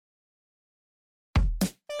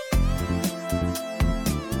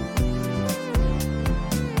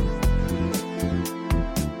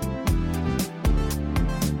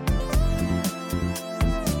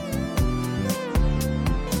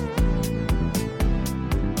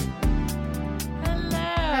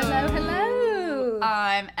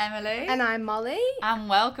I'm Emily. And I'm Molly. And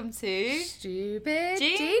welcome to Stupid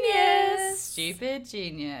Genius. Stupid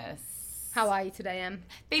Genius. How are you today, Em?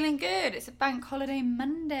 Feeling good. It's a bank holiday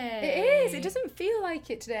Monday. It is. It doesn't feel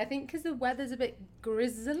like it today. I think because the weather's a bit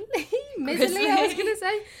miserly, I was going to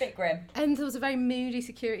say. Bit grim. And there was a very moody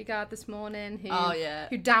security guard this morning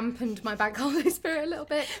who dampened my bank holiday spirit a little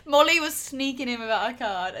bit. Molly was sneaking in without her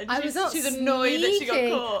card. And she's annoyed that she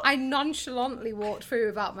got caught. I nonchalantly walked through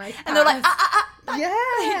without my pass. And they're like,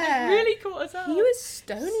 Yeah. It really caught us out. He was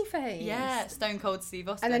stony faced. Yeah, Stone Cold Steve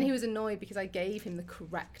Austin. And then he was annoyed because I gave him the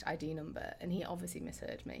correct ID number and he obviously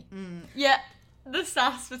misheard me. Yeah, the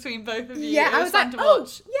sass between both of you. Yeah, I was like, oh,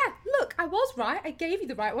 yeah, look, I was right. I gave you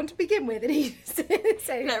the right one to begin with. And he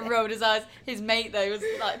like, rolled his eyes. His mate, though, was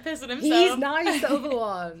like pissing himself. He's nice, the other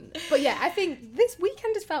one. But yeah, I think this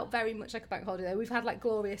weekend has felt very much like a bank holiday. We've had like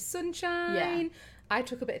glorious sunshine. Yeah. I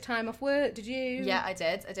took a bit of time off work, did you? Yeah, I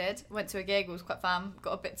did. Went to a gig, it was quite fun.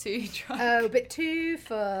 Got a bit too drunk. Oh, a bit too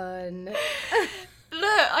fun.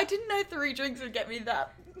 Look, I didn't know 3 drinks would get me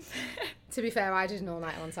that. To be fair, I did an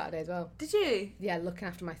all-night on Saturday as well. Did you? Yeah, looking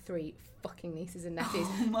after my 3 fucking nieces and nephews.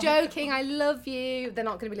 Joking, God. I love you. They're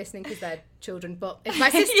not going to be listening because they're children, but if my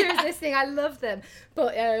sister is listening, I love them.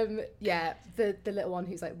 But yeah, the little one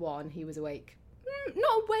who's like 1, he was awake.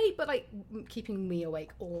 Not awake, but like keeping me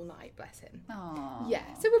awake all night, bless him. Aww. Yeah,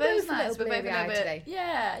 so we're both a little bit today.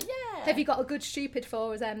 Yeah. Have you got a good stupid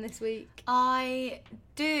for us, Em, this week? I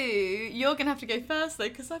do. You're going to have to go first, though,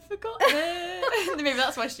 because I've forgotten it. Maybe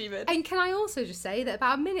that's my stupid. And can I also just say that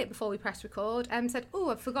about a minute before we pressed record, Em said,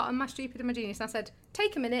 oh, I've forgotten my stupid and my genius. And I said,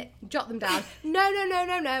 take a minute, jot them down. No,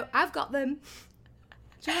 I've got them.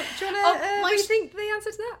 Do you want to rethink the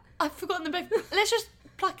answer to that? I've forgotten them both. Let's just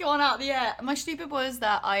pluck it on out of the air. My stupid was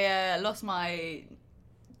that I lost my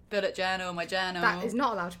bullet journal, my journal. That is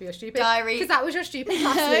not allowed to be your stupid. Diary. Because that was your stupid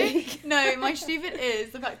last week. No, my stupid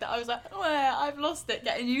is the fact that I was like, oh, I've lost it,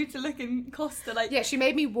 getting you to look in Costa. Like, yeah, she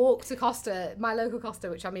made me walk to Costa, my local Costa,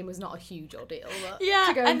 which I mean was not a huge ordeal. But yeah,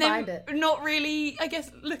 to go and find it. Not really, I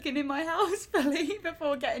guess, looking in my house fully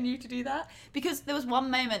before getting you to do that. Because there was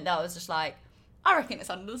one moment that I was just like, I reckon it's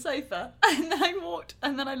under the sofa. And then I walked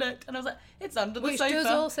and then I looked and I was like, it's under the sofa. Which does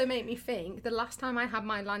also make me think the last time I had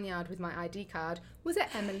my lanyard with my ID card was at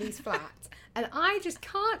Emily's flat. And I just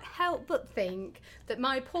can't help but think that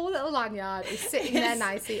my poor little lanyard is sitting there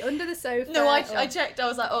nicely under the sofa. No, I checked. I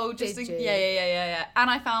was like, oh, just... Did you? Yeah. And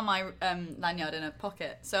I found my lanyard in a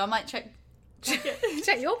pocket. So I might check your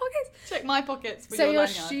pockets? Check my pockets with so your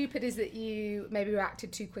lanyard. stupid is that you maybe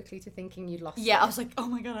reacted too quickly to thinking you'd lost it. Yeah, I was like, oh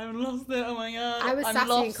my God, I've lost it. Oh my God, I was I'm sassy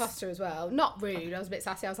lost. in Costa as well. Not rude, I was a bit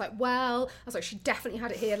sassy. I was like, she definitely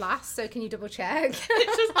had it here last, so can you double check?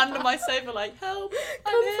 It's just under my sofa like, help,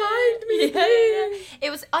 come find me. Yeah.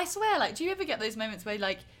 It was, I swear, like, do you ever get those moments where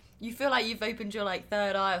like, you feel like you've opened your like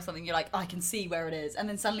third eye or something, you're like, I can see where it is, and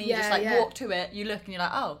then suddenly you just like walk to it, you look and you're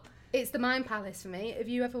like, oh. It's the Mind Palace for me. Have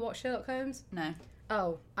you ever watched Sherlock Holmes? No.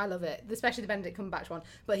 Oh, I love it, especially the Benedict Cumberbatch one.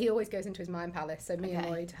 But he always goes into his Mind Palace, so me and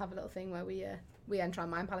Lloyd have a little thing where we enter our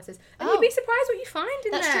Mind Palaces. And you'd be surprised what you find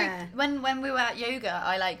in there. That's true. When we were at yoga,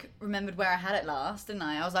 I like remembered where I had it last, didn't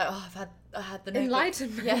I? I was like, oh, I had the notebook.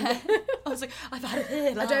 Enlightenment. Yeah. I was like, I've had it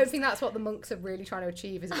here last. I don't think that's what the monks are really trying to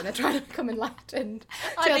achieve, is it? When they're trying to become enlightened.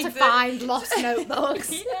 I be able to find lost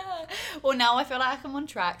notebooks. Yeah. Well, now I feel like I'm on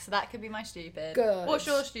track, so that could be my stupid. Good. What's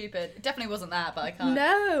your stupid? It definitely wasn't that, but I can't.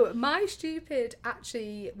 No, my stupid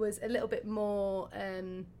actually was a little bit more,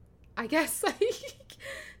 I guess, like,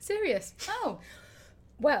 serious. Oh.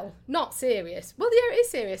 Well, not serious. Well, yeah, it is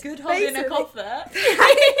serious. Good holding a cough there. She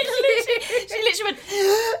literally went...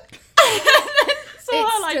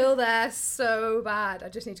 It's still there so bad. I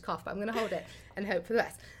just need to cough, but I'm going to hold it and hope for the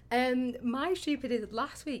best. My stupid is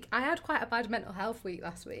last week. I had quite a bad mental health week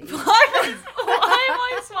last week. Why am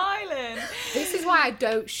I smiling? This is why I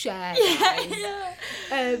don't share. Guys. Yeah.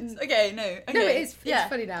 Okay. No, it's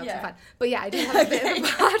funny now. Yeah. It's fine. But yeah, I did have a bit of a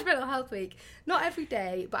bad mental health week. Not every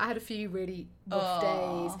day, but I had a few really rough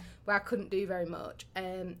days where I couldn't do very much.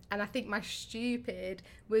 And I think my stupid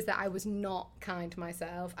was that I was not kind to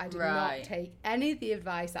myself. I did not take any of the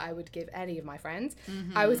advice that I would give any of my friends.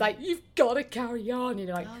 Mm-hmm. I was like, you've got to carry on. You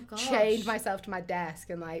know, like chained myself to my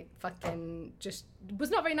desk and like fucking just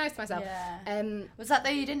was not very nice to myself. Yeah. Was that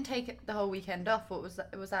though you didn't take the whole weekend off? What was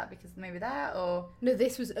that? Was that because maybe that or? No,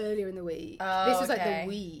 this was earlier in the week. This was like the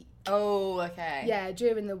week. Oh, okay. Yeah,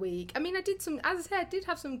 during the week. I mean, I did I did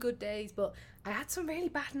have some good days, but I had some really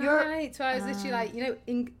bad nights where I was literally like, you know,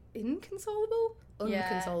 inconsolable?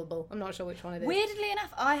 Unconsolable. I'm not sure which one it is. Weirdly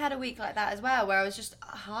enough, I had a week like that as well, where I was just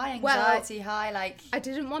high anxiety, high like... I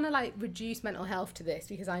didn't want to like reduce mental health to this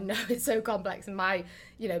because I know it's so complex and my,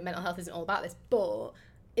 you know, mental health isn't all about this, but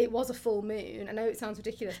it was a full moon. I know it sounds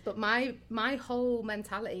ridiculous, but my whole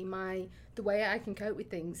mentality, the way I can cope with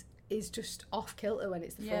things is just off kilter when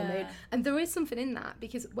it's the full moon. And there is something in that,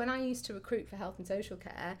 because when I used to recruit for health and social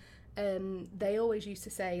care, they always used to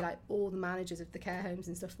say, like, all the managers of the care homes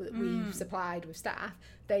and stuff that we've supplied with staff,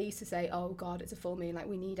 they used to say, oh God, it's a full moon, like,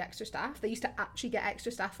 we need extra staff. They used to actually get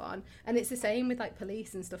extra staff on. And it's the same with, like,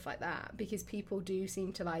 police and stuff like that, because people do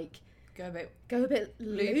seem to, like, go a bit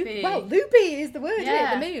loopy. Well, loopy is the word, isn't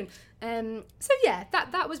it? The moon. So yeah,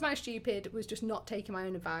 that was my stupid, was just not taking my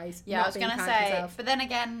own advice. Yeah, I was gonna say, but then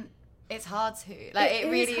again, it's hard to, like,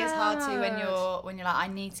 it really is hard to when you're like, I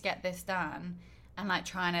need to get this done, and like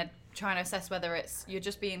trying to assess whether you're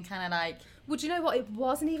just being kind of like. Well, do you know what? It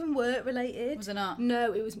wasn't even work related. Was it not?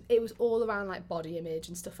 No, it was all around like body image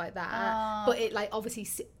and stuff like that. But it, like, obviously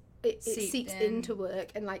it seeps into work,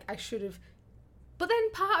 and like I should have. But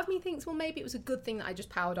then part of me thinks, well, maybe it was a good thing that I just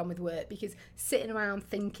powered on with work, because sitting around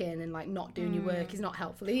thinking and like not doing your work is not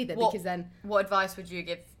helpful either. Because then, what advice would you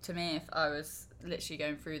give to me if I was literally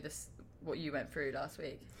going through this, what you went through last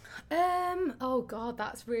week? Oh God,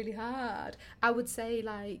 that's really hard. I would say,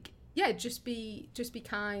 like, yeah, just be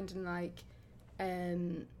kind and like,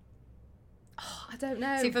 I don't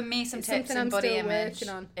know. See, for me, some tips in body image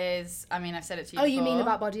is, I mean, I've said it to you before. You mean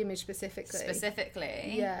about body image specifically?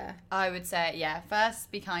 Specifically. Yeah. I would say,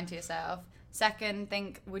 first, be kind to yourself. Second,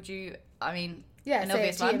 think, would you, I mean, an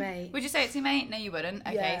obvious one. Mate. Would you say it to your mate? No, you wouldn't.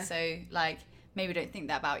 Okay, so, like, maybe don't think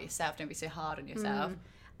that about yourself. Don't be so hard on yourself.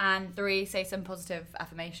 And 3, say some positive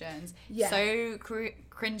affirmations. Yeah. So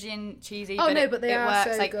cringy and cheesy. Oh, but no, but they are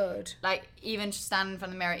works. So like, good. Like, even just standing in front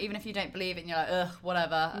of the mirror, even if you don't believe it and you're like, ugh,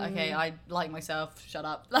 whatever. Okay, I like myself. Shut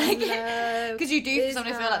up. Like, because you do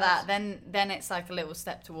sometimes feel like that. Then it's like a little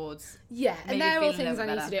step towards. Yeah, and there are all things I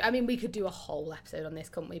need to do. I mean, we could do a whole episode on this,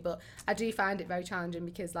 couldn't we? But I do find it very challenging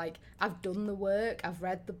because, like, I've done the work, I've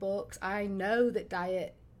read the books, I know that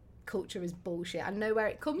diet culture is bullshit. I know where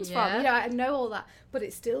it comes from. You know, I know all that, but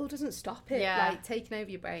it still doesn't stop it like taking over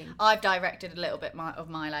your brain. I've directed a little bit of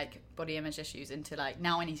my like body image issues into like,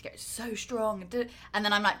 now I need to get so strong, and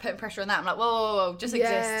then I'm like putting pressure on that. I'm like, whoa, just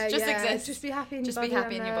exist, exist, just be happy in just your body. Be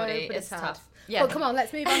happy in your body. It's tough. Yeah. Well, come on,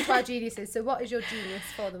 let's move on to our geniuses. So what is your genius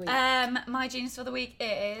for the week? My genius for the week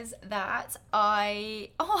is that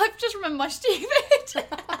I've just remembered my stupid.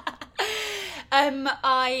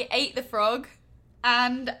 I ate the frog.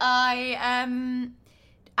 And I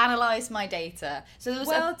analysed my data. So there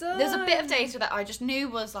was a bit of data that I just knew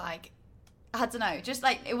was like, I don't know, just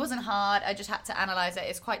like, it wasn't hard. I just had to analyse it.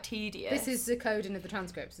 It's quite tedious. This is the coding of the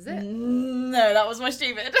transcripts, is it? No, that was my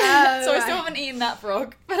stupid. So I still haven't eaten that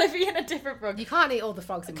frog, but I've eaten a different frog. You can't eat all the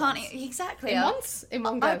frogs in once. Can't eat, exactly. In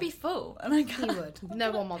one go. I'd be full. And I can't. You would.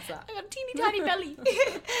 No one wants that. I got a teeny tiny belly.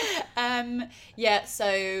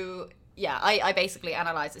 I basically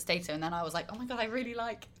analysed this data, and then I was like, oh my God, I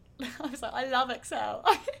love Excel.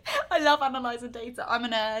 I love analysing data. I'm a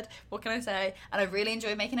nerd. What can I say? And I really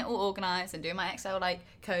enjoy making it all organised and doing my Excel like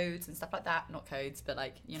codes and stuff like that. Not codes, but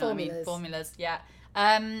like, you know what I mean? Formulas, yeah.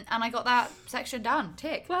 And I got that section done.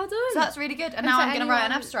 Tick. Well done. So that's really good. And now I'm going to write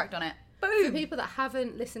an abstract on it. Boom. For people that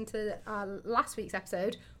haven't listened to our last week's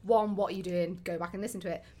episode, one, what are you doing? Go back and listen to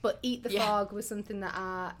it. But Eat the Frog was something that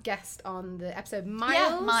our guest on the episode,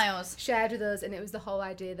 Miles, shared with us, and it was the whole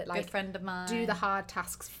idea that, like, good friend of mine, do the hard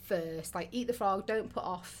tasks first. Like, eat the frog, don't put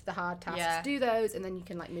off the hard tasks. Yeah. Do those, and then you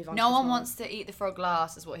can like move on. No one wants to eat the frog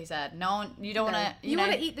last, is what he said. No one, you don't want to. You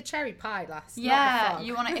want to eat the cherry pie last. Yeah, not the frog.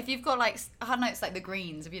 You want to. If you've got like, I don't know, it's like the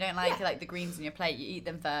greens. If you don't like the greens on your plate, you eat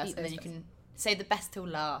them first, and then you can save the best till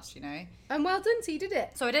last, you know. And well done, so you did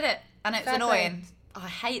it. So I did it, and it's annoying. I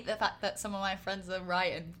hate the fact that some of my friends are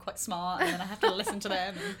right and quite smart, and then I have to listen to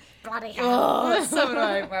them. Bloody hell. Oh, it's so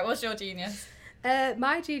annoying. Right, what's your genius?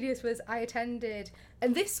 My genius was I attended,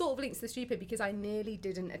 and this sort of links to the stupid because I nearly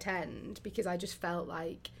didn't attend because I just felt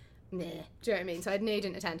like, meh. Do you know what I mean? So I nearly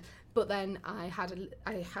didn't attend. But then I had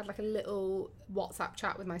like a little WhatsApp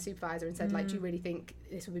chat with my supervisor and said, like, do you really think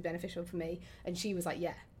this would be beneficial for me? And she was like,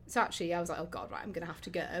 yeah. So actually I was like, oh God, right, I'm going to have to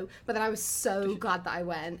go. But then I was so glad that I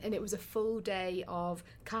went, and it was a full day of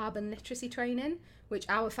carbon literacy training, which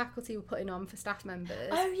our faculty were putting on for staff members.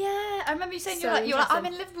 Oh yeah, I remember you saying you're like, I'm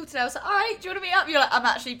in Liverpool today. I was like, all right, do you want to meet up? You're like, I'm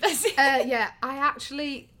actually busy.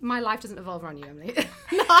 My life doesn't evolve around you, Emily.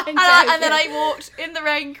 And then I walked in the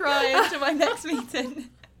rain crying to my next meeting.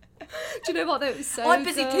 Do you know what? That was so I'm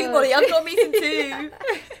busy too, buddy. I've got a meeting too.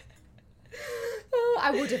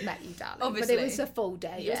 I would have met you, darling. Obviously. But it was a full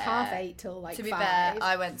day. Yeah. It was 8:30 till like 5. To be fair,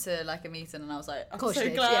 I went to like a meeting and I was like, I'm so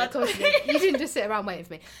glad. Yeah, of course you did. You didn't just sit around waiting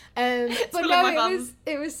for me. But no,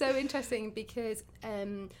 it was so interesting because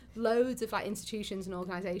loads of like institutions and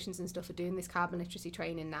organisations and stuff are doing this carbon literacy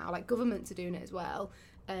training now. Like governments are doing it as well.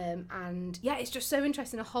 And yeah, it's just so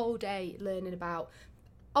interesting, a whole day learning about,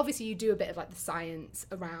 obviously you do a bit of like the science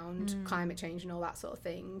around climate change and all that sort of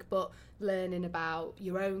thing, but learning about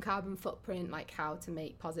your own carbon footprint, like how to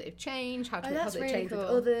make positive change, how to make positive change with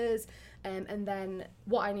others. And then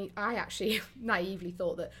I actually naively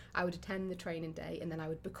thought that I would attend the training day and then I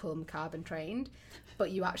would become carbon trained,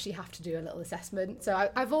 but you actually have to do a little assessment. So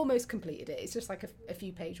I've almost completed it. It's just like a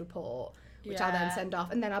few page report, which I'll then send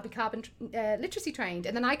off, and then I'll be carbon literacy trained,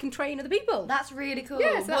 and then I can train other people. That's really cool.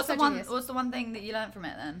 Yeah, so what's the one thing that you learned from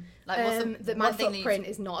it then? Like, that my footprint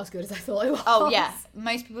is not as good as I thought it was. Oh yeah,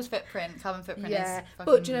 most people's carbon footprint is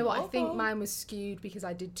but do you know what? Awful. I think mine was skewed because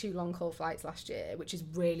I did 2 long haul flights last year, which is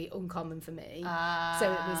really uncommon for me.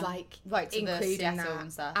 So it was like including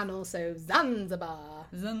that, and also Zanzibar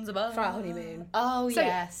for our honeymoon. Oh so,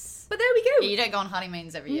 yes. But there we go. Yeah, you don't go on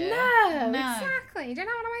honeymoons every year. No, exactly. Do you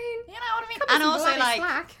know what I mean? You know what I mean? And also like,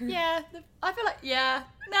 slack. I feel like,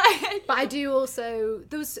 no. But I do also,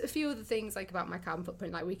 there was a few other things like about my carbon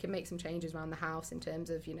footprint, like we can make some changes around the house in terms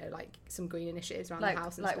of, like some green initiatives around the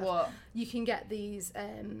house and stuff. Like what? You can get these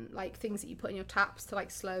like things that you put in your taps to like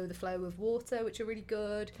slow the flow of water, which are really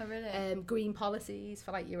good. Oh really? Green policies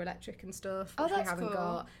for like your electric and stuff, which we haven't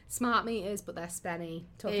got. Smart meters, but they're spenny.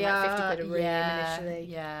 Talking like 50 quid a room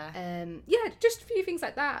initially. Just a few things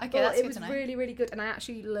like that. Okay, that's it was really, really good, and I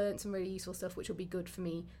actually learned some really useful stuff, which will be good for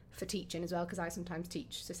me for teaching as well, because I sometimes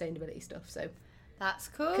teach sustainability stuff. So that's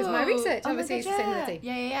cool. Because my research obviously is sustainability.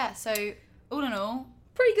 Yeah. So all in all,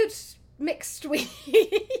 pretty good mixed week.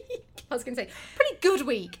 I was going to say pretty good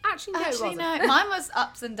week. Actually, no, it wasn't. Mine was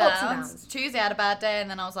ups and downs. Tuesday I had a bad day, and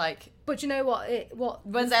then I was like. But you know what?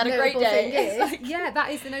 Wednesday I had a great day.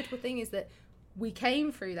 That is the notable thing, is that we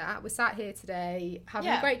came through that. We're sat here today having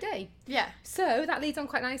a great day. Yeah. So that leads on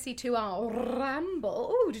quite nicely to our ramble.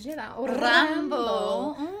 Oh, did you hear that?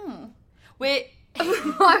 Ramble.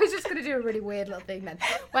 I was just going to do a really weird little thing then.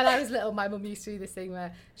 When I was little, my mum used to do this thing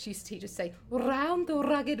where she used to teach us to say, round the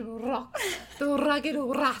rugged rocks, the rugged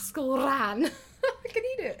rascal ran. Can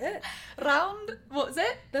you do it? Round, what's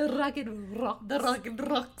it? The rugged rocks. The rugged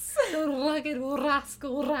rocks. The rugged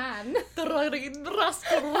rascal ran. The rugged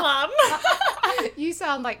rascal ran. You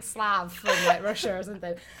sound like Slav from like Russia or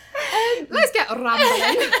something. Let's get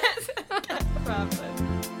rambling.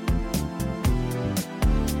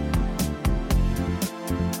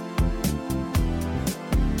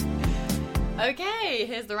 Okay,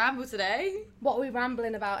 here's the ramble today. What are we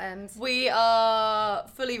rambling about, Ems? We are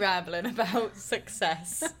fully rambling about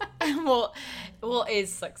success. And what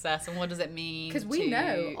is success and what does it mean? Because we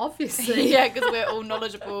know, obviously. Yeah, because we're all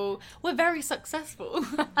knowledgeable. We're very successful.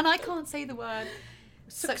 And I can't say the word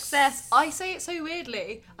success. I say it so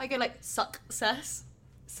weirdly. I go like success.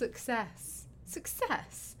 Success.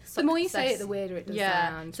 The more you say it, the weirder it does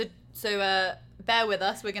sound. So bear with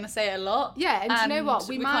us. We're going to say it a lot. Yeah, and do you know what?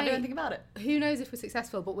 We can't do anything about it. Who knows if we're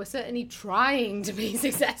successful, but we're certainly trying to be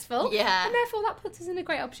successful. Yeah. And therefore that puts us in a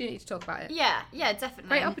great opportunity to talk about it. Yeah, definitely.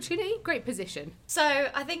 Great opportunity, great position. So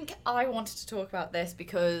I think I wanted to talk about this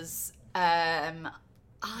because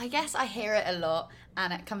I guess I hear it a lot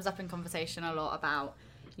and it comes up in conversation a lot about,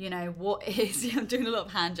 what is, I'm doing a lot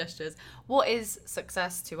of hand gestures. What is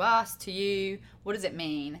success to us, to you? What does it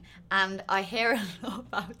mean? And I hear a lot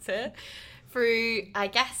about it through, I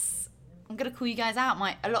guess, I'm going to call you guys out,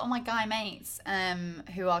 a lot of my guy mates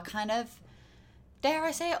who are kind of, dare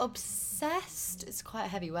I say it, obsessed? It's quite a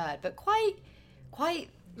heavy word, but quite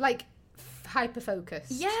like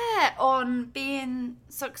hyper-focused. Yeah, on being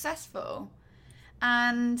successful.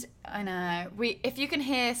 And I know, if you can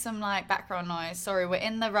hear some like background noise, sorry, we're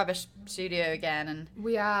in the rubbish studio again, and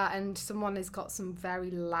we are, and someone has got some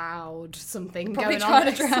very loud something probably going on.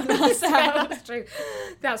 Trying to drown us out.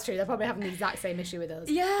 That's true. They're probably having the exact same issue with us.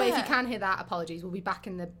 Yeah. But if you can hear that, apologies. We'll be back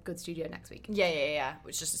in the good studio next week. Yeah.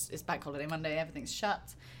 Which just is Bank Holiday Monday. Everything's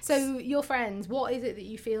shut. So your friends, what is it that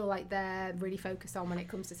you feel like they're really focused on when it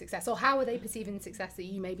comes to success, or how are they perceiving success that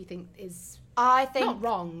you maybe think is? I think not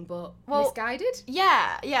wrong, but misguided.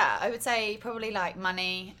 Yeah. I would say probably like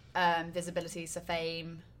money, visibility, so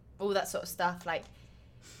fame, all that sort of stuff. Like,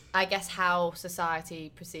 I guess how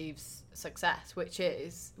society perceives success, which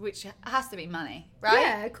has to be money, right?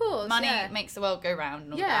 Yeah, of course. Money makes the world go round.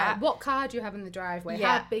 And all that. What car do you have in the driveway?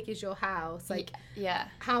 How big is your house? Like,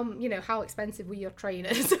 how expensive were your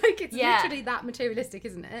trainers? Like, it's literally that materialistic,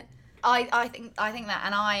 isn't it? I think that,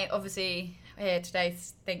 and I obviously here today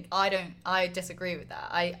think I disagree with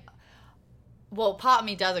that. Well, part of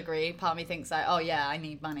me does agree. Part of me thinks like, oh yeah, I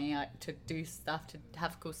need money to do stuff, to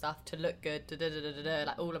have cool stuff, to look good,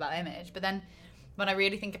 like all about image. But then when I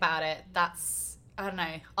really think about it, that's, I don't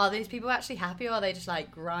know, are these people actually happy, or are they just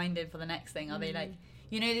like grinding for the next thing? Are they like,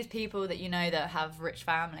 you know, these people that you know that have rich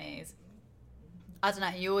families, I don't know,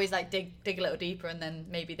 you always like dig a little deeper, and then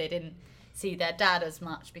maybe they didn't see their dad as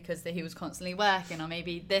much because he was constantly working, or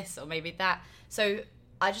maybe this or maybe that. So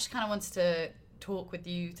I just kind of wanted to talk with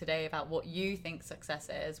you today about what you think success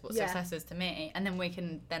is, what success is to me, and then we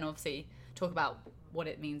can then obviously talk about what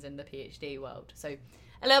it means in the PhD world. So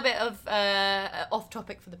a little bit of off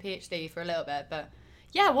topic for the PhD for a little bit, but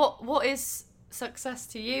yeah, what is success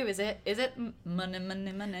to you? Is it money?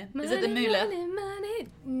 Is it the moolah? Money.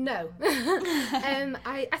 No.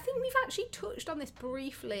 I think we've actually touched on this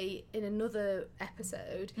briefly in another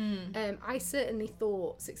episode. I certainly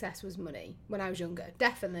thought success was money when I was younger.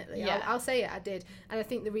 Definitely. Yeah. I'll say it, I did. And I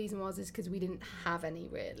think the reason is because we didn't have any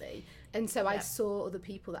really. And so I saw other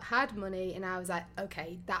people that had money, and I was like,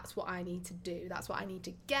 okay, that's what I need to do. That's what I need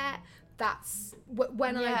to get. That's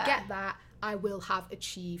when I get that, I will have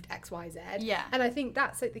achieved X, Y, Z. Yeah. And I think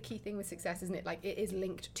that's like the key thing with success, isn't it? Like, it is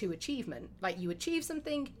linked to achievement. Like, you achieve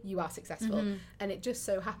something, you are successful. And it just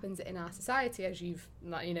so happens that in our society, as you've,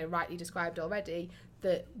 you know, rightly described already,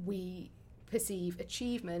 that we perceive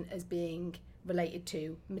achievement as being related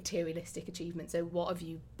to materialistic achievement. So what have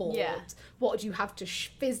you bought? Yeah. What do you have to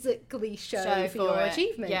physically show for your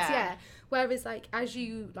achievements? Yeah. Whereas, like, as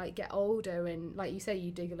you like get older and, like you say,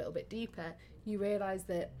 you dig a little bit deeper, you realise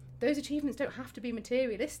that those achievements don't have to be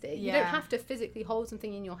materialistic. You don't have to physically hold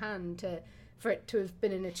something in your hand for it to have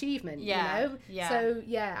been an achievement, you know? Yeah. So,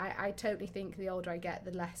 I totally think the older I get,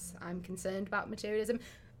 the less I'm concerned about materialism.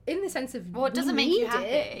 In the sense of, it doesn't make you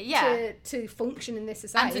happy, to function in this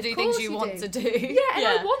society, and to do things you want to do.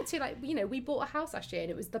 I want to, like, you know, we bought a house last year,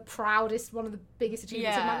 and it was the proudest, one of the biggest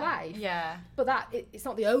achievements of my life. Yeah. But it's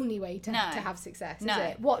not the only way to have success, is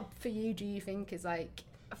it? What for you do you think is like?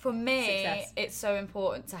 For me, success? It's so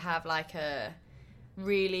important to have like a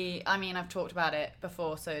really, I mean, I've talked about it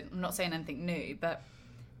before, so I'm not saying anything new, but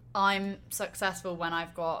I'm successful when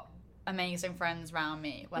I've got amazing friends around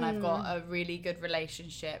me, when I've got a really good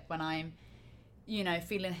relationship, when I'm, you know,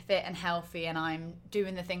 feeling fit and healthy, and I'm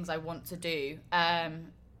doing the things I want to do. I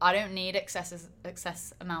don't need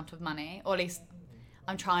excess amount of money, or at least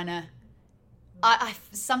I'm trying to. I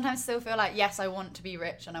sometimes still feel like, yes, I want to be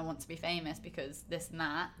rich and I want to be famous because this and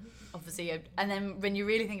that, obviously. And then when you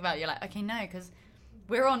really think about it, you're like, okay, no, because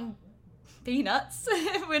we're on peanuts.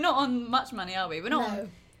 We're not on much money, are we? We're not.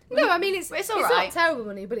 No, I mean, it's all right. Not terrible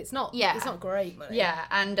money, but it's not. Yeah. It's not great money. Yeah,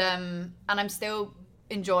 and I'm still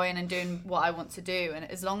enjoying and doing what I want to do, and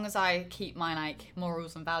as long as I keep my like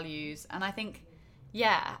morals and values, and I think,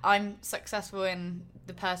 I'm successful in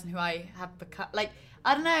the person who I have become. Like,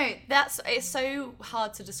 I don't know. It's so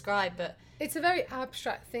hard to describe, but it's a very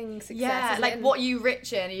abstract thing. Success. Yeah, like what are you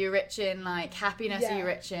rich in? Are you rich in like happiness? Are you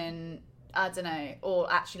rich in, I don't know,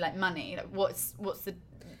 or actually like money? Like what's the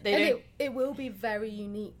it will be very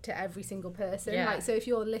unique to every single person. Yeah. Like, so if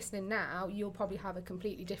you're listening now, you'll probably have a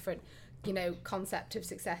completely different, you know, concept of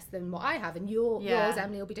success than what I have, and yours,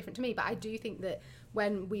 Emily, will be different to me. But I do think that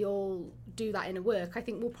when we all do that inner work, I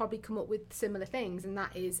think we'll probably come up with similar things, and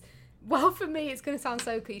that is, well, for me, it's going to sound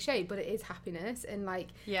so cliche, but it is happiness. And like,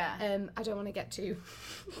 I don't want to get too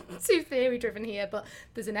theory driven here, but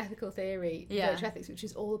there's an ethical theory, virtue ethics, which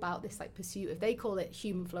is all about this like pursuit of, they call it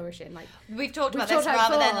human flourishing. Like, we've talked about this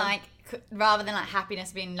rather than like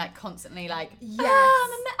happiness being like constantly like,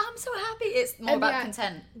 I'm so happy. It's more about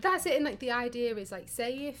content. That's it. And like the idea is like,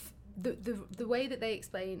 say if the way that they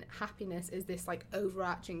explain happiness is this like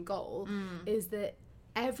overarching goal is that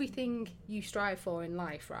everything you strive for in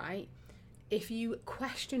life, right? If you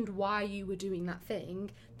questioned why you were doing that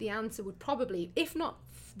thing, the answer would probably, if not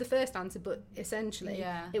the first answer, but essentially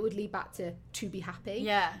it would lead back to be happy.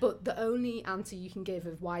 Yeah. But the only answer you can give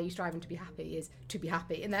of why you're striving to be happy is to be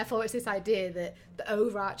happy. And therefore it's this idea that the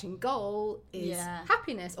overarching goal is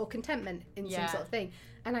happiness or contentment in some sort of thing.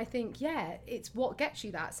 And I think, it's what gets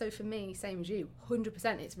you that. So for me, same as you,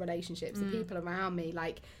 100% it's relationships, the people around me,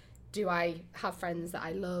 like, do I have friends that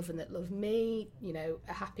I love and that love me? You know,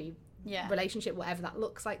 a happy relationship, whatever that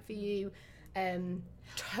looks like for you.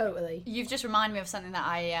 Totally. You've just reminded me of something that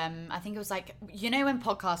I think it was like, you know, when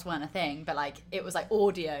podcasts weren't a thing, but like it was like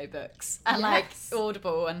audio books and like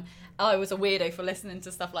Audible, and I was a weirdo for listening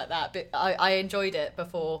to stuff like that, but I enjoyed it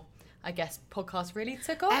before I guess podcasts really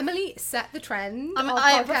took off. Emily set the trend. Before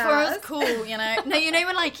it was cool, you know. No, you know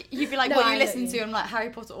when like you'd be like, what you listen to? I'm like Harry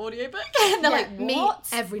Potter audiobook, and they're like,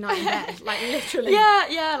 what? Me every night in bed, like literally.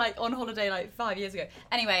 Yeah, like on holiday like 5 years ago.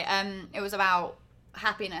 Anyway, it was about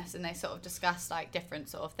happiness, and they sort of discussed like different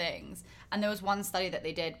sort of things. And there was one study that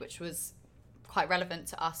they did, which was quite relevant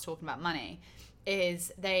to us talking about money.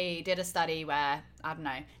 Is they did a study where I don't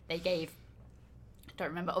know, they gave. Don't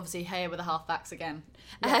remember, obviously here with the half facts again.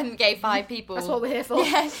 Gave 5 people. That's what we're here for.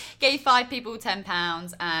 Yeah, gave 5 people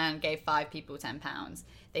 £10 and gave 5 people £10.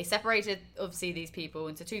 They separated obviously these people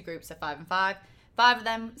into 2 groups of 5 and 5. 5 of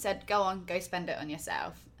them said, go on, go spend it on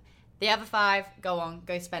yourself. The other 5, go on,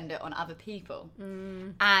 go spend it on other people.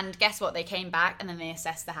 And guess what? They came back and then they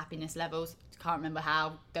assessed the happiness levels. Can't remember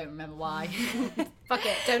how, don't remember why. Fuck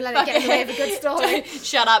it, don't let it get in the way of a good story.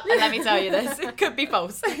 Shut up and let me tell you this. It could be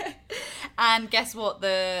false. And guess what?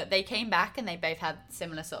 They came back and they both had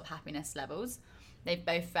similar sort of happiness levels. They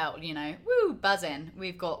both felt, you know, woo, buzzing.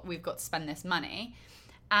 We've got to spend this money.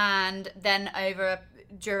 And then over a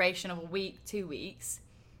duration of a week, 2 weeks,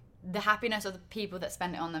 the happiness of the people that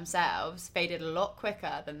spend it on themselves faded a lot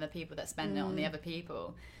quicker than the people that spend it on the other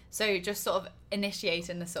people. So just sort of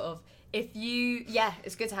initiating the sort of, if you,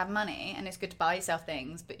 it's good to have money and it's good to buy yourself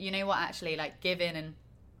things, but you know what, actually, like giving and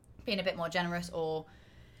being a bit more generous, or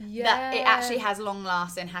that it actually has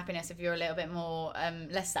long-lasting happiness if you're a little bit more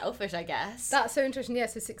less selfish, I guess. That's so interesting. Yeah,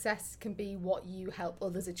 so success can be what you help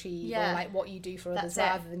others achieve, or like what you do for others,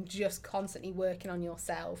 rather than just constantly working on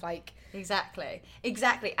yourself. Like exactly.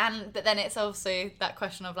 And but then it's also that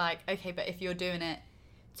question of like, okay, but if you're doing it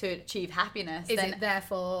to achieve happiness, is it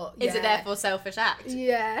therefore selfish act?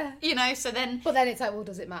 Yeah, you know. So then, but then it's like, well,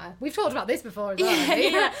 does it matter? We've talked about this before as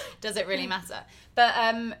well. Does it really matter? But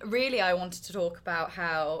really, I wanted to talk about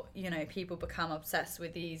how, you know, people become obsessed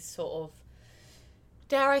with these sort of,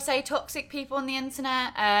 dare I say, toxic people on the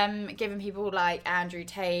internet, giving people like Andrew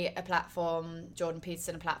Tate a platform, Jordan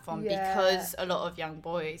Peterson a platform, because a lot of young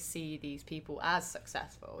boys see these people as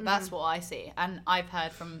successful. That's what I see, and I've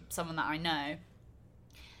heard from someone that I know.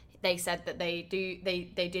 They said that they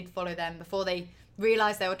did follow them before they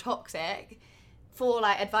realised they were toxic for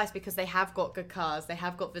like advice, because they have got good cars, they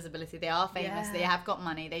have got visibility, they are famous, they have got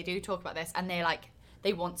money, they do talk about this, and they're like,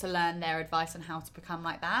 they want to learn their advice on how to become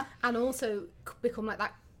like that. And also become like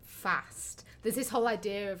that fast. There's this whole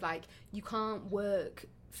idea of like, you can't work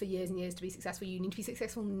for years and years to be successful. You need to be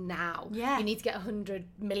successful now. Yeah. You need to get 100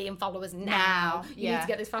 million followers now. You need to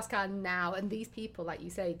get this fast car now. And these people, like you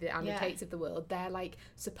say, the Andrew Tates of the world, they're like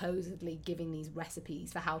supposedly giving these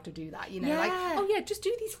recipes for how to do that. You know, like, oh yeah, just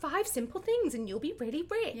do these 5 simple things and you'll be really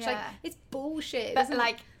rich. Yeah. Like, it's bullshit. But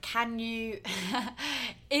like, can you,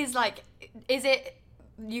 is it,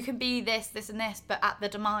 you can be this and this, but at the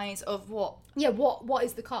demise of what? Yeah, what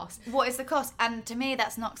is the cost? What is the cost? And to me,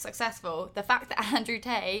 that's not successful. The fact that Andrew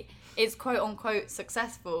Tate is quote unquote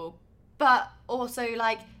successful, but also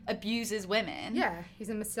like abuses women. Yeah, he's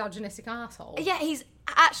a misogynistic asshole. Yeah, he's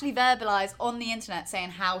actually verbalised on the internet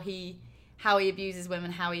saying how he abuses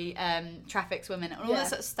women, how he traffics women, and all this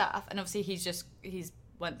sort of stuff. And obviously, he's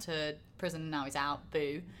went to prison and now he's out.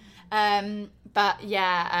 Boo. But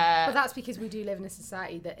that's because we do live in a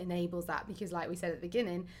society that enables that, because like we said at the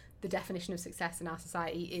beginning, the definition of success in our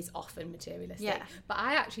society is often materialistic. Yeah. But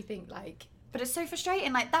I actually think like, but it's so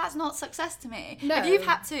frustrating, like that's not success to me. No. If you've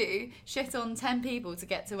had to shit on 10 people to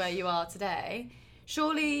get to where you are today,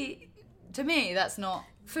 surely to me that's not.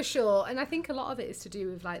 For sure. And I think a lot of it is to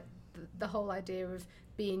do with like the whole idea of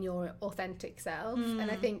being your authentic self.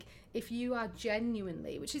 And I think if you are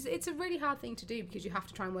genuinely, it's a really hard thing to do, because you have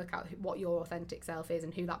to try and work out what your authentic self is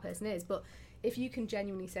and who that person is, but if you can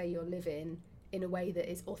genuinely say you're living in a way that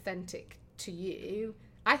is authentic to you,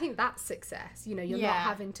 I think that's success. You know, you're not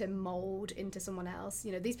having to mould into someone else.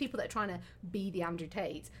 You know, these people that are trying to be the Andrew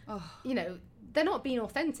Tate, you know, they're not being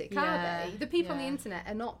authentic, are they? The people on the internet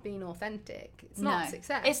are not being authentic. It's not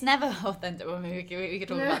success. It's never authentic. Well, we could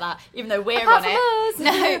talk about that, even though we're on it.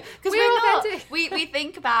 No, because we're not. We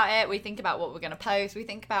think about it. We think about what we're going to post. We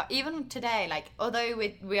think about, even today, like, although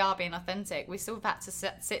we are being authentic, we still have had to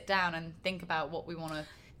sit down and think about what we want to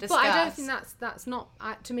discuss. But I don't think that's not,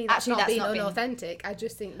 to me, that's not being unauthentic. I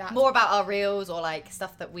just think that's more about our reels, or like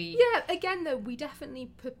stuff that we... Yeah, again, though, we definitely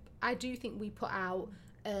I do think we put out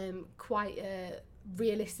quite a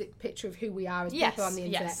realistic picture of who we are as people on the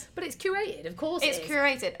internet, but it's curated, of course. It's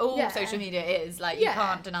curated. All social media is like, you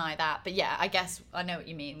can't deny that. But yeah, I guess I know what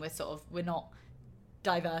you mean. We're not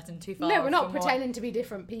diverting too far. No, we're not pretending to be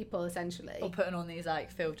different people, essentially, or putting on these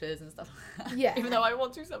like filters and stuff. Yeah, even though I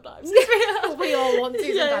want to sometimes. We all want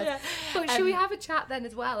to sometimes. But should we have a chat then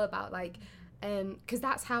as well about like because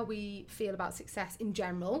that's how we feel about success in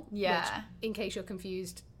general. Yeah. Which, in case you're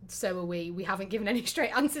confused, so are we. We haven't given any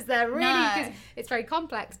straight answers there, really, because it's very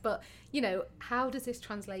complex. But, you know, how does this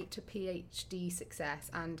translate to PhD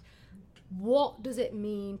success, and what does it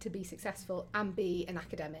mean to be successful and be an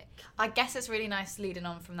academic? I guess it's really nice leading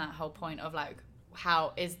on from that whole point of like,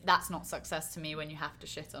 that's not success to me when you have to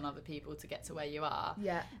shit on other people to get to where you are.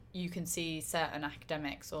 Yeah. You can see certain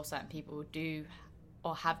academics or certain people do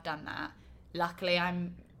or have done that. Luckily,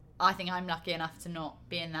 I think I'm lucky enough to not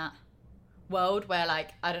be in that world where,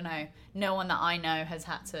 like, I don't know, no one that I know has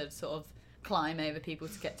had to sort of climb over people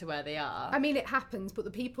to get to where they are. I mean, it happens, but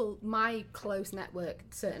the people, my close network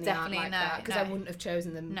certainly definitely aren't like that, because I wouldn't have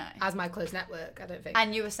chosen them as my close network, I don't think.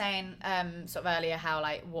 And you were saying sort of earlier how,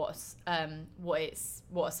 like, what's I can't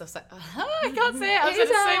say it. I've said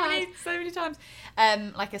it so many times.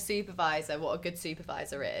 Like a supervisor, what a good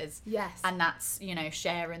supervisor is. Yes. And that's, you know,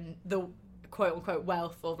 sharing the quote unquote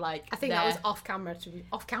wealth of, like, I think that was off camera.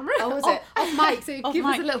 Oh, was it off mic? So give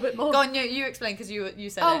us a little bit more. Go on, you explain, because you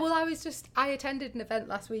said it. Oh well, I attended an event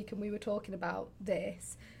last week and we were talking about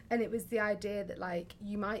this, and it was the idea that, like,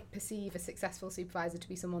 you might perceive a successful supervisor to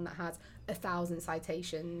be someone that has 1,000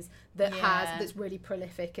 citations, that's really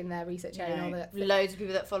prolific in their research area, and all that. Loads of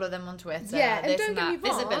people that follow them on Twitter. Yeah, and don't get me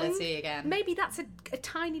wrong, visibility again. Maybe that's a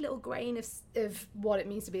tiny little grain of what it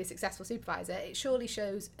means to be a successful supervisor. It surely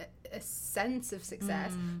shows a sense of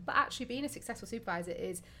success, but actually being a successful supervisor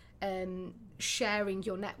is sharing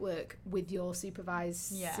your network with your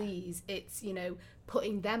supervisees. Yeah. It's, you know,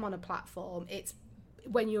 putting them on a platform. It's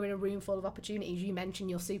when you're in a room full of opportunities, you mention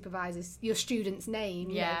your supervisor's, your student's name.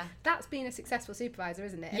 You know, that's being a successful supervisor,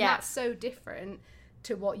 isn't it? And that's so different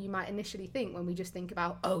to what you might initially think when we just think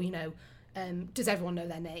about, does everyone know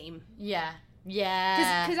their name? Yeah.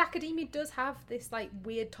 Yeah. Because academia does have this, like,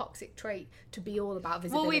 weird toxic trait to be all about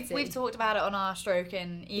visibility. Well, we've talked about it on our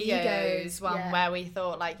Stroking Egos one, where we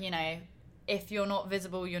thought, like, you know, if you're not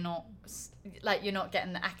visible, you're not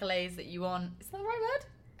getting the accolades that you want. Is that the right word?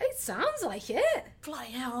 It sounds like it.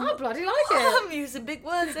 Bloody hell. I bloody like it. I'm using big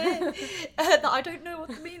words here that I don't know what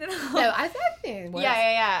the meaning of. No, I think it works.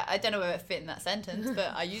 Yeah. I don't know whether it fit in that sentence,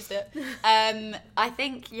 but I used it. I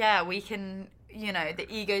think, we can, you know,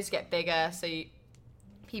 the egos get bigger, so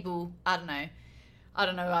people, I don't know,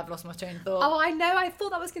 I've lost my train of thought. Oh, I know, I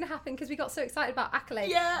thought that was going to happen because we got so excited about accolades.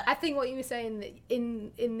 Yeah. I think what you were saying, that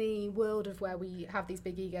in the world of where we have these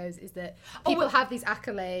big egos, is that people have these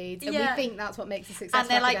accolades, and we think that's what makes a successful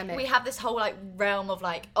academic. And they're like, we have this whole, like, realm of,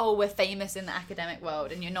 like, oh, we're famous in the academic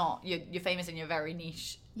world, and you're not. You're famous in your very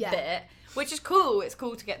niche bit, which is cool. It's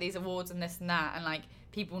cool to get these awards and this and that, and, like,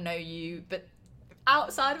 people know you, but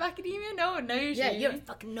outside of academia, no one knows you. Yeah, you're a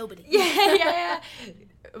fucking nobody. Yeah.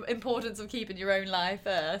 Importance of keeping your own life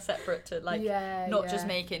separate to, like, not just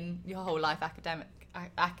making your whole life academic.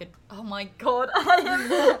 Oh my god,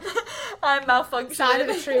 I'm malfunctioning. Sign of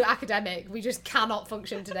a true academic. We just cannot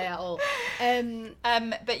function today at all.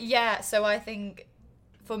 But yeah, so I think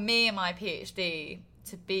for me and my PhD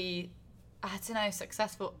to be, I don't know,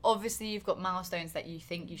 successful, obviously you've got milestones that you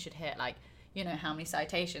think you should hit, like, you know, how many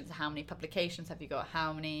citations, how many publications have you got,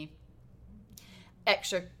 how many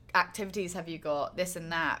extra activities have you got, this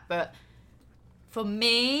and that. But for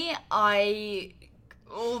me,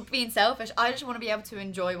 being selfish, I just want to be able to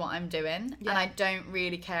enjoy what I'm doing, and I don't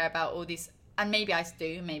really care about all these. And maybe I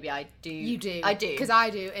do, maybe I do. You do. I do. Because I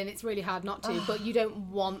do, and it's really hard not to, but you don't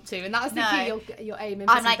want to, and that's the key, you're aiming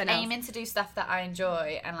for I'm, something like, aiming to do stuff that I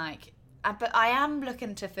enjoy, and, like, but I am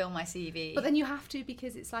looking to fill my CV. But then you have to,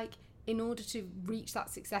 because it's like, in order to reach that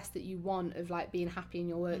success that you want of, like, being happy in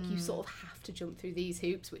your work, you sort of have to jump through these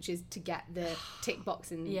hoops, which is to get the tick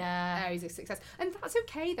box in areas of success. And that's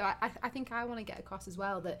okay, though. I think I want to get across as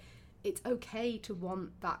well that it's okay to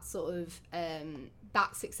want that sort of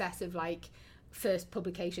that success of, like, first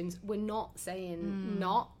publications. We're not saying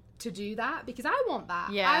not to do that, because I want that.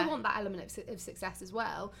 I want that element of success as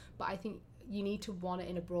well, but I think you need to want it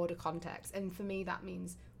in a broader context. And for me, that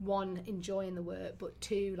means, one, enjoying the work, but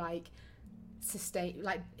two, like,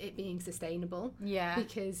 it being sustainable. Yeah.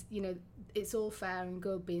 Because, you know, it's all fair and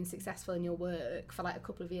good being successful in your work for, like, a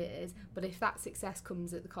couple of years, but if that success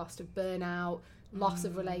comes at the cost of burnout, loss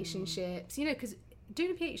of relationships, you know, because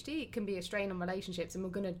doing a PhD can be a strain on relationships, and we're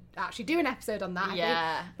going to actually do an episode on that.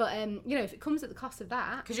 Yeah. But you know, if it comes at the cost of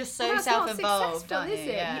that, because you're so self-involved, aren't you?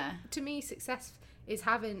 Yeah. To me, success is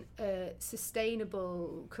having a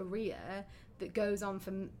sustainable career that goes on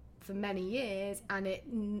for many years, and it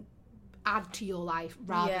add to your life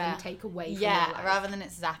rather than take away from your life. Yeah, rather than it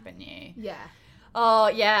zapping you. Yeah. Oh,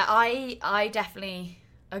 yeah, I definitely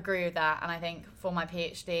agree with that, and I think for my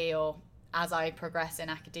PhD, or as I progress in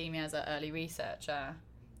academia as an early researcher,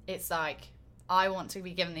 it's like I want to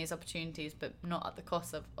be given these opportunities, but not at the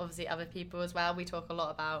cost of obviously other people as well. We talk a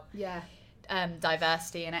lot about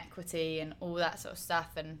diversity and equity and all that sort of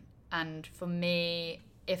stuff, and for me,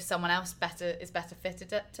 if someone else is better fitted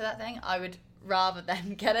to that thing, I would rather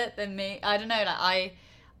them get it than me. I don't know, like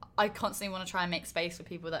I constantly want to try and make space for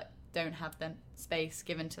people that don't have the space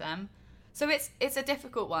given to them. So it's a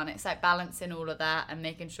difficult one. It's like balancing all of that and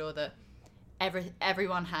making sure that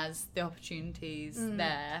everyone has the opportunities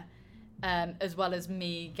there, as well as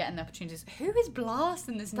me getting the opportunities. Who is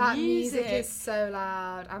blasting this music? That music is so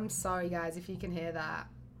loud. I'm sorry, guys, if you can hear that.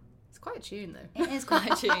 It's quite a tune, though. It is quite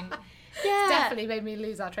a tune. Yeah. It's definitely made me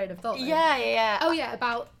lose our train of thought, though. Yeah. Oh, yeah,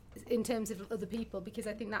 about in terms of other people, because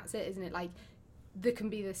I think that's it, isn't it? Like, there can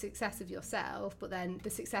be the success of yourself, but then the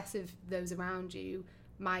success of those around you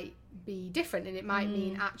might be different, and it might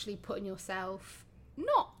mean actually putting yourself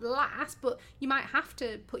not last, but you might have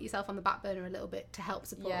to put yourself on the back burner a little bit to help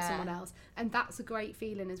support someone else, and that's a great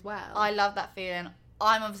feeling as well. I love that feeling.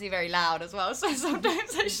 I'm obviously very loud as well, so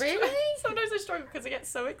sometimes I struggle because I get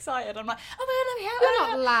so excited. I'm like, oh my god, let me help.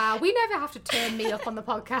 You're not loud. We never have to turn me up on the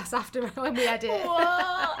podcast after when we edit.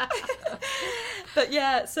 What? But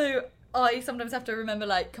yeah, so I sometimes have to remember,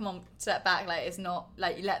 like, come on, step back. Like, it's not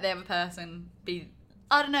like you let the other person be.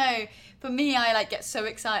 I don't know. For me, I like get so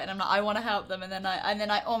excited. I'm like, I want to help them, and then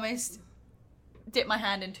I almost dip my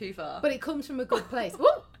hand in too far. But it comes from a good place.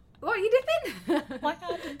 What are you dipping? My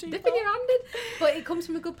hand in too dipping far. Your hand in. But it comes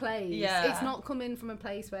from a good place. Yeah. It's not coming from a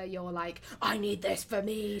place where you're like, I need this for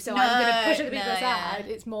me, so I'm going to push other people aside.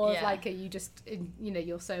 It's more of like you're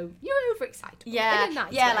overexcited. Yeah. In a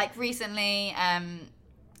nice way. Like recently.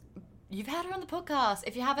 You've had her on the podcast.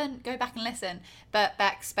 If you haven't, go back and listen. But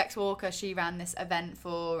Bex Walker, she ran this event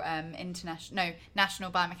for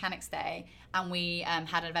National Biomechanics Day, and we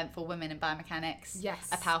had an event for women in biomechanics. Yes,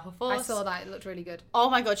 a powerful force. I saw that. It looked really good. Oh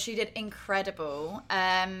my god, she did incredible.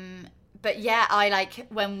 But yeah, I like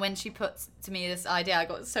when she put to me this idea, I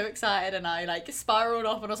got so excited and I like spiraled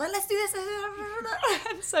off and I was like, let's do this.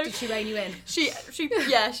 And so did she rein you in? She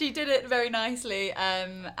did it very nicely.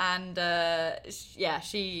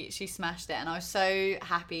 She smashed it, and I was so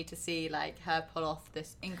happy to see like her pull off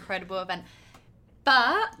this incredible event.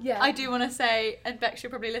 But I do want to say, and Bex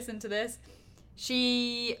should probably listen to this,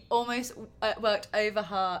 she almost worked over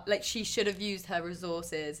her, like she should have used her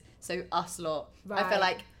resources. So us lot, right.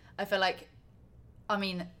 I feel like, I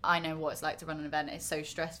mean, I know what it's like to run an event. It's so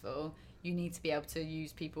stressful. You need to be able to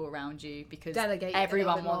use people around you because delegate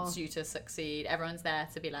everyone wants you to succeed. Everyone's there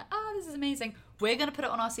to be like, oh, this is amazing. We're going to put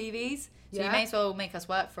it on our CVs. So you may as well make us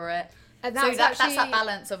work for it. And that's that's that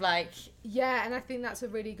balance of like... Yeah, and I think that's a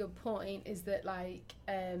really good point, is that like,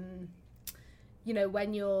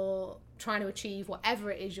 when you're trying to achieve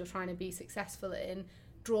whatever it is you're trying to be successful in,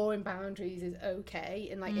 drawing boundaries is okay.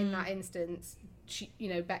 And like in that instance...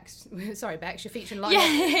 Bex, you're featuring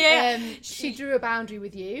Lionel. She drew a boundary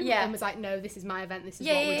with you and was like, no, this is my event, this is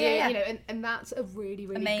what we're doing, and that's a really,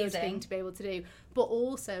 really amazing. Good thing to be able to do. But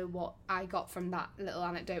also what I got from that little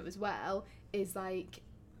anecdote as well is like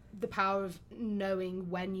the power of knowing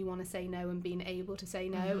when you want to say no and being able to say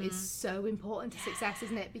no is so important to success,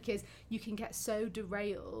 isn't it? Because you can get so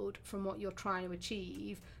derailed from what you're trying to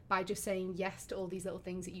achieve by just saying yes to all these little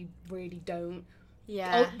things that you really don't.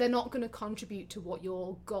 They're not going to contribute to what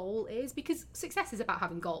your goal is, because success is about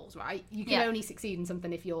having goals, right? You can only succeed in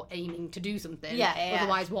something if you're aiming to do something.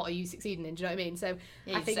 Otherwise, what are you succeeding in? Do you know what I mean? So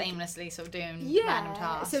I think aimlessly sort of doing random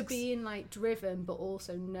tasks. So being like driven, but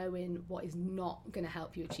also knowing what is not going to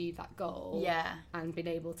help you achieve that goal. And being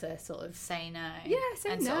able to sort of say no.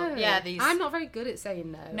 Say no. I'm not very good at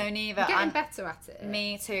saying no. No, neither. I'm getting better at it.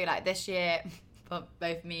 Me too. Like this year. But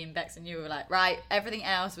both me and Bex and you were like, right, everything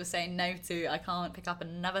else we're saying no to. I can't pick up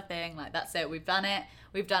another thing. Like, that's it. We've done it.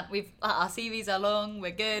 Our CVs are long.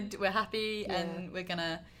 We're good. We're happy. And we're going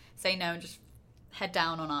to say no and just head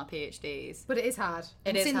down on our PhDs. But it is hard.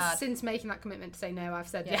 Since making that commitment to say no, I've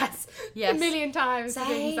said yes a million times.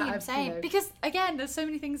 Same. Because, again, there's so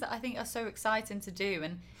many things that I think are so exciting to do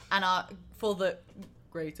and are for the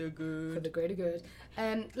greater good. For the greater good.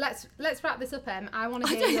 Let's wrap this up, Em. I want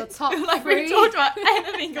to hear your top like 3. We've talked about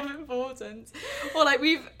anything of importance. Or like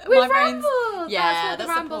we've rambled. Yeah, that's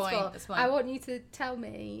what the ramble's for. I want you to tell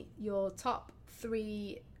me your top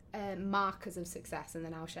 3 markers of success, and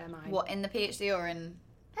then I'll share mine. What, in the PhD or in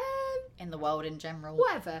the world in general?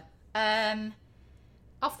 Whatever.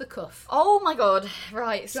 Off the cuff. Oh my god!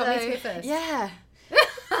 Right. Do you want me to go first? Yeah.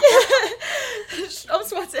 I'm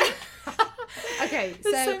sweating. Okay,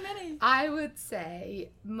 There's so many. I would say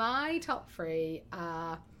my top 3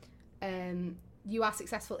 are you are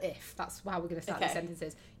successful if, that's how we're going to start these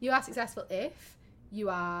sentences. You are successful if you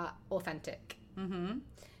are authentic. Mm-hmm.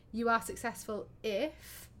 You are successful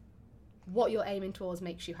if what you're aiming towards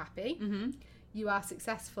makes you happy. Mm-hmm. You are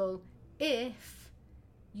successful if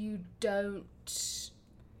you don't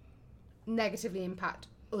negatively impact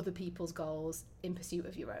other people's goals in pursuit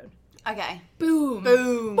of your own. Okay. Boom.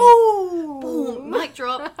 Boom. Boom. Boom. Mic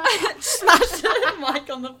drop. Smash the mic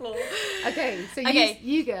on the floor. Okay, so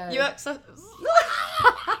you go. You are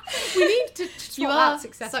we need to swap out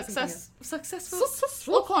successful.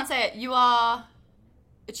 Well, can't say it. You are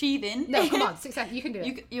achieving. No, come on, success. You can do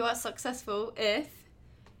it. You are successful if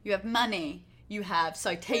you have money. You have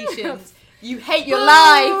citations. You hate your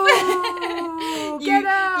life. Get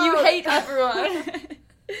out. You hate everyone.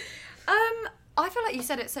 I feel like you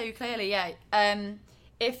said it so clearly. Yeah.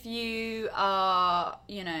 If you are,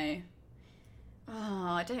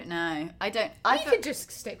 I don't know. You can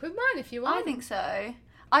just stick with mine if you want. I think so.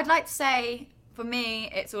 I'd like to say, for me,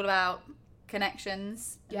 it's all about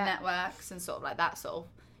connections, and networks, and sort of like that sort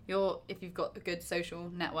of. If you've got a good social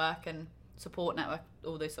network and support network,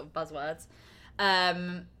 all those sort of buzzwords.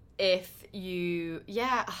 If you,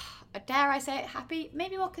 dare I say it, happy,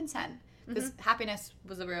 maybe more content. Because happiness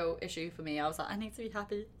was a real issue for me. I was like, I need to be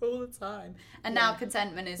happy all the time. And now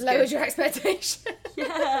contentment is lowers your expectations.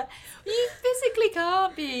 Yeah. You physically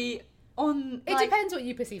can't be on... It depends what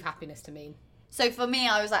you perceive happiness to mean. So for me,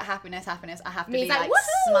 I was like, happiness. I have to be like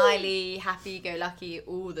smiley, happy-go-lucky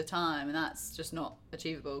all the time. And that's just not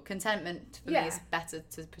achievable. Contentment for me is better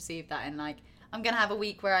to perceive that in like, I'm going to have a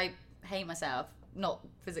week where I hate myself. Not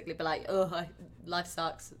physically, but like, life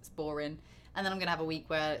sucks. It's boring. And then I'm going to have a week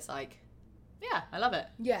where it's like, yeah, I love it.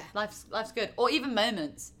 Yeah. Life's good. Or even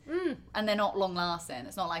moments. And they're not long lasting.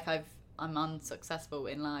 It's not like I'm unsuccessful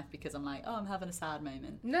in life because I'm like, I'm having a sad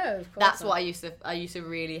moment. No, of course That's not. what I used to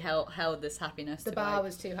really held this happiness. The bar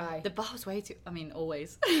was too high. The bar was way too,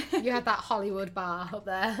 always. You had that Hollywood bar up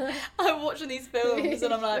there. I'm watching these films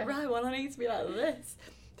and I'm like, right, well, I need to be like this.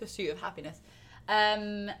 Pursuit of happiness.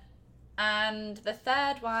 And the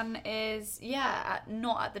third one is,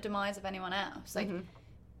 not at the demise of anyone else. Like,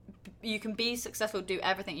 you can be successful, do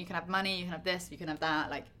everything. You can have money, you can have this, you can have that.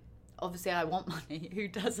 Like, obviously, I want money. Who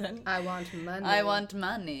doesn't? I want money. I want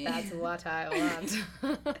money. That's what I want.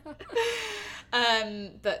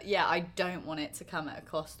 But yeah, I don't want it to come at a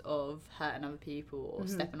cost of hurting other people or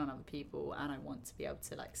stepping on other people. And I want to be able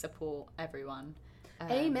to like support everyone.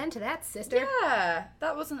 Amen to that, sister. Yeah,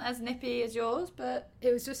 that wasn't as nippy as yours, but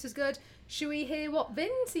it was just as good. Should we hear what Vin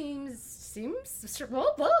seems? Let me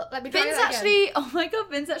try Vin's that actually. again. Oh my god,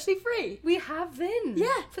 Vin's actually free. We have Vin. Yeah,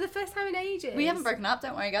 for the first time in ages. We haven't broken up.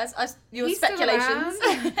 Don't worry, guys. Your He's speculations.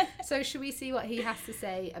 So should we see what he has to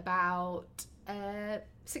say about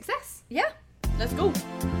success? Yeah, let's go.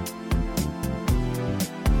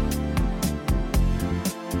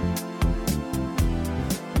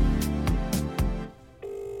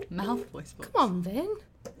 Mouth voice. Come on, Vin.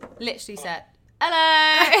 Literally said,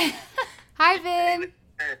 hello. Hi, Vin.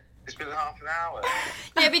 It's been half an hour.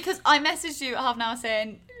 Yeah, because I messaged you at half an hour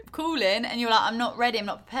saying, call in, and you're like, I'm not ready, I'm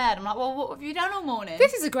not prepared. I'm like, well, what have you done all morning?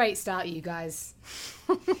 This is a great start, you guys.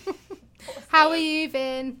 How are you,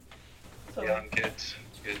 Vin? Yeah, I'm good.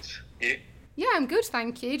 Good. You? Yeah, I'm good,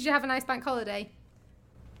 thank you. Did you have a nice bank holiday?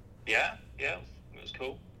 Yeah, it was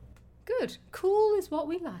cool. Good. Cool is what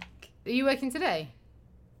we like. Are you working today?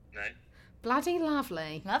 No. Bloody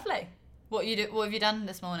lovely. Lovely. What have you done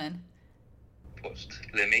this morning? Watched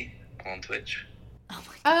Limmy on Twitch. Oh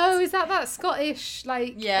my god. Oh, is that Scottish the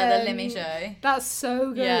Limmy show? That's so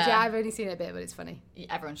good. Yeah. Yeah, I've only seen it a bit, but it's funny.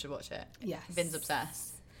 Everyone should watch it. Yes. Vin's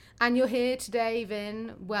obsessed. And you're here today,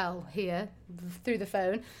 Vin. Well, here through the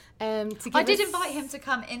phone. To give I did invite him to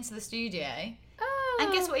come into the studio. Oh.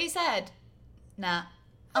 And guess what he said? Nah.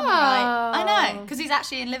 I'm alright. I know, because he's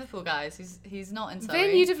actually in Liverpool, guys. He's not in Surrey.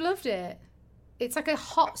 Vin, you'd have loved it. It's like a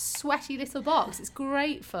hot, sweaty little box. It's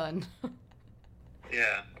great fun.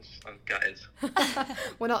 Yeah, I'm gutted.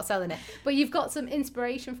 We're not selling it. But you've got some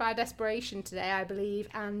inspiration for our desperation today, I believe.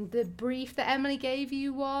 And the brief that Emily gave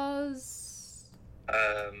you was...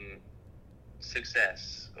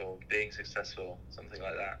 Success or being successful, something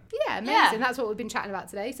like that. Yeah, amazing. Yeah. That's what we've been chatting about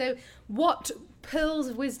today. So what pearls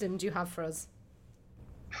of wisdom do you have for us?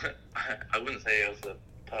 I wouldn't say it was a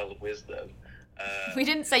pearl of wisdom. We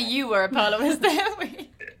didn't say you were a pearl of wisdom.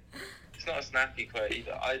 It's not a snappy quote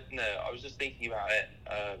either. I was just thinking about it.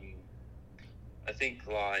 I think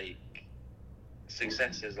like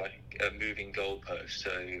success is like a moving goalpost.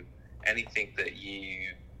 So anything that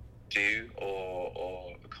you do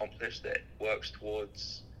or accomplish that works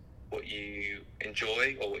towards what you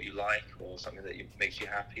enjoy or what you like or something that makes you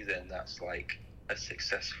happy, then that's like a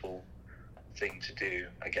successful thing to do,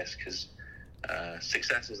 I guess, because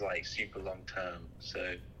success is like super long term.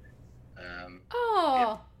 So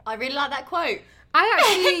I really like that quote. I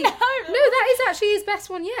actually no, that is actually his best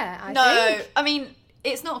one yet. I think. I mean,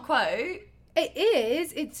 it's not a quote. It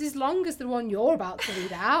is. It's as long as the one you're about to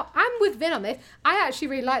read out. I'm with Vin on this. I actually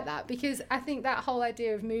really like that because I think that whole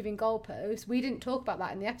idea of moving goalposts, we didn't talk about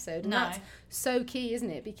that in the episode. And that's so key, isn't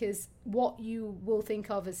it? Because what you will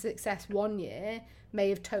think of as success one year may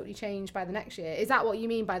have totally changed by the next year. Is that what you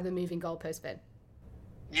mean by the moving goalpost, Vin?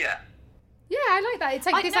 Yeah. Yeah, I like that. It's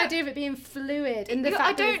like this idea of it being fluid and the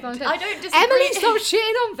fact I don't disagree. Emily, stop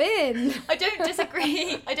shitting on Vin. I don't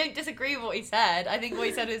disagree. I don't disagree with what he said. I think what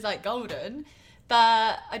he said is like golden,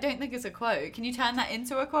 but I don't think it's a quote. Can you turn that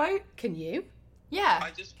into a quote? Can you? Yeah.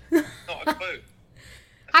 Not a quote.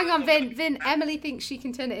 Hang on, Vin. Emily thinks she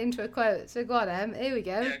can turn it into a quote. So go on, Em. Here we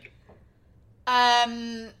go.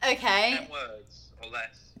 Okay. 10 words or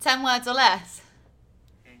less. 10 words or less.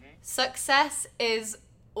 Mm-hmm. Success is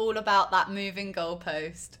all about that moving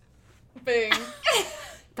goalpost. Boom.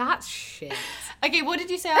 That's shit. Okay, what did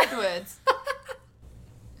you say afterwards?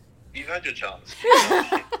 You've had your chance.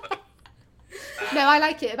 No, I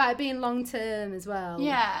like it about it being long term as well.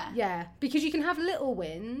 Yeah. Yeah, because you can have little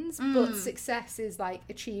wins, but success is like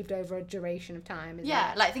achieved over a duration of time. Isn't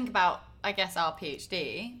it? Like think about, I guess, our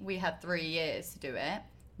PhD. We had 3 years to do it,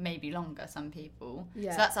 maybe longer, some people.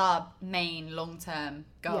 Yeah. So that's our main long-term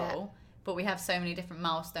goal. Yeah. But we have so many different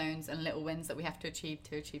milestones and little wins that we have to achieve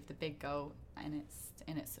the big goal, and it's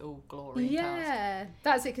in its all glory. Yeah,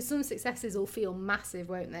 that's it. Because some successes will feel massive,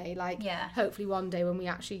 won't they? Like, hopefully one day when we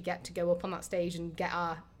actually get to go up on that stage and get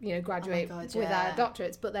our, graduate with our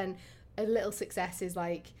doctorates. But then a little success is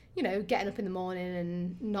like, getting up in the morning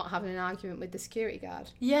and not having an argument with the security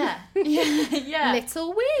guard. Yeah, yeah.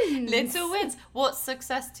 Little wins. What's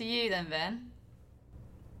success to you then, Vin?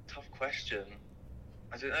 Tough question.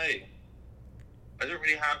 I don't know. I don't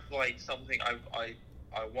really have like something I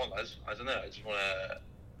want. I don't know. I just want to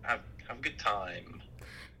have a good time.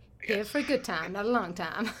 Here for a good time, not a long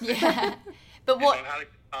time. Yeah, but what? If I've had a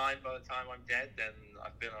good time by the time I'm dead, then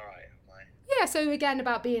I've been alright. Yeah. So again,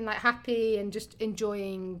 about being like happy and just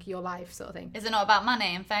enjoying your life, sort of thing. Is it not about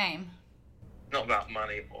money and fame? Not about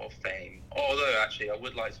money or fame. Although actually, I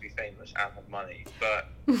would like to be famous and have money,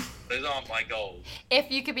 but those aren't my goals.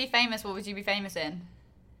 If you could be famous, what would you be famous in?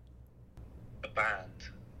 A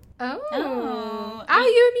band. Oh. Are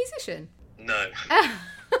you a musician? No.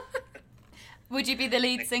 Would you be the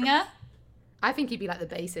lead singer? I think you'd be like the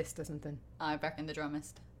bassist or something. I reckon the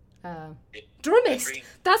drummist. Drummist?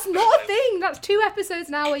 That's not a thing. That's 2 episodes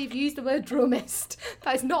now where you've used the word drummist.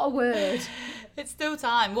 That is not a word. It's still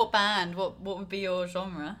time. What band? What would be your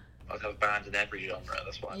genre? I'd have a band in every genre.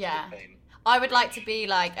 That's why I'm so famous. I would like to be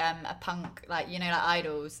like a punk, like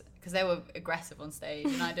Idols, because they were aggressive on stage,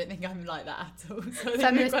 and I don't think I'm like that at all. So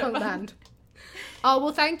feminist punk band. Oh,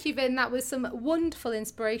 well, thank you, Vin. That was some wonderful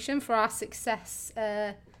inspiration for our success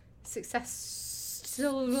journey.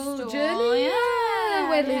 Yeah,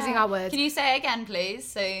 we're losing our words. Can you say it again, please,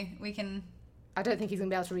 so we can... I don't think he's going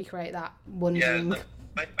to be able to recreate that wondering. Yeah,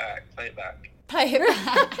 play it back. Play it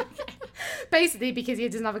back. Basically, because he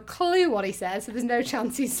doesn't have a clue what he says, so there's no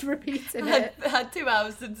chance he's repeating it. I had 2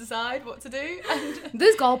 hours to decide what to do.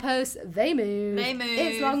 There's goalposts. They move.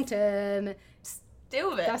 It's long term.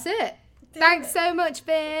 Deal with it. That's it. Thanks so much,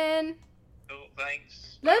 Vin. Cool,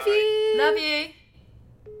 thanks. Love you. Love you.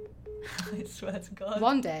 I swear to God.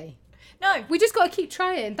 One day. No. We just got to keep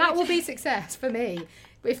trying. That will be success for me.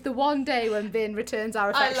 If the one day when Vin returns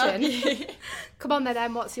our affection. I love you. Come on then,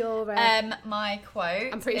 Em, what's your... my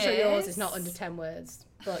quote I'm pretty sure yours is not under 10 words.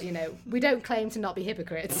 But, we don't claim to not be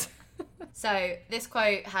hypocrites. So, this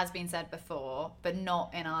quote has been said before, but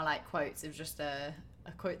not in our, quotes. It was just a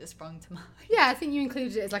quote that sprung to mind. Yeah, I think you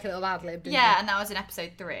included it as like a little ad-lib, didn't you? Yeah, and that was in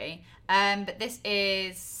episode 3. But this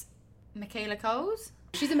is Michaela Coles.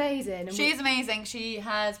 She's amazing. She's amazing. She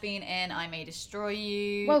has been in I May Destroy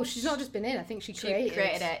You. Well, she's not just been in. I think she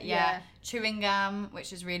created it, yeah. Chewing Gum,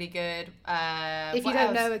 which is really good. If you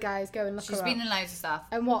don't know her, guys, go and look her up. She's been in loads of stuff.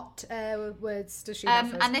 And what words does she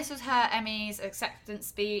have? And this was her Emmys acceptance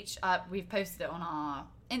speech. We've posted it on our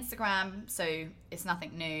Instagram, so it's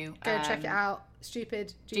nothing new. Go check it out.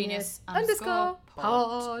 Stupid Genius _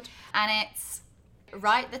 pod. And it's...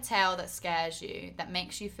 Write the tale that scares you, that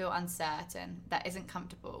makes you feel uncertain, that isn't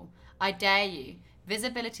comfortable. I dare you.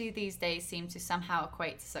 Visibility these days seems to somehow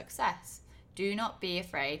equate to success. Do not be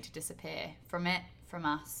afraid to disappear from it, from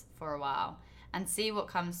us, for a while, and see what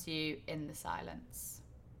comes to you in the silence.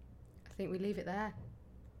 I think we leave it there.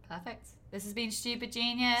 Perfect. This has been Stupid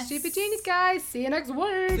Genius. Stupid Genius, guys. See you next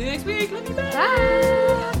week. See you next week. Love you,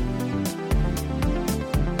 bye.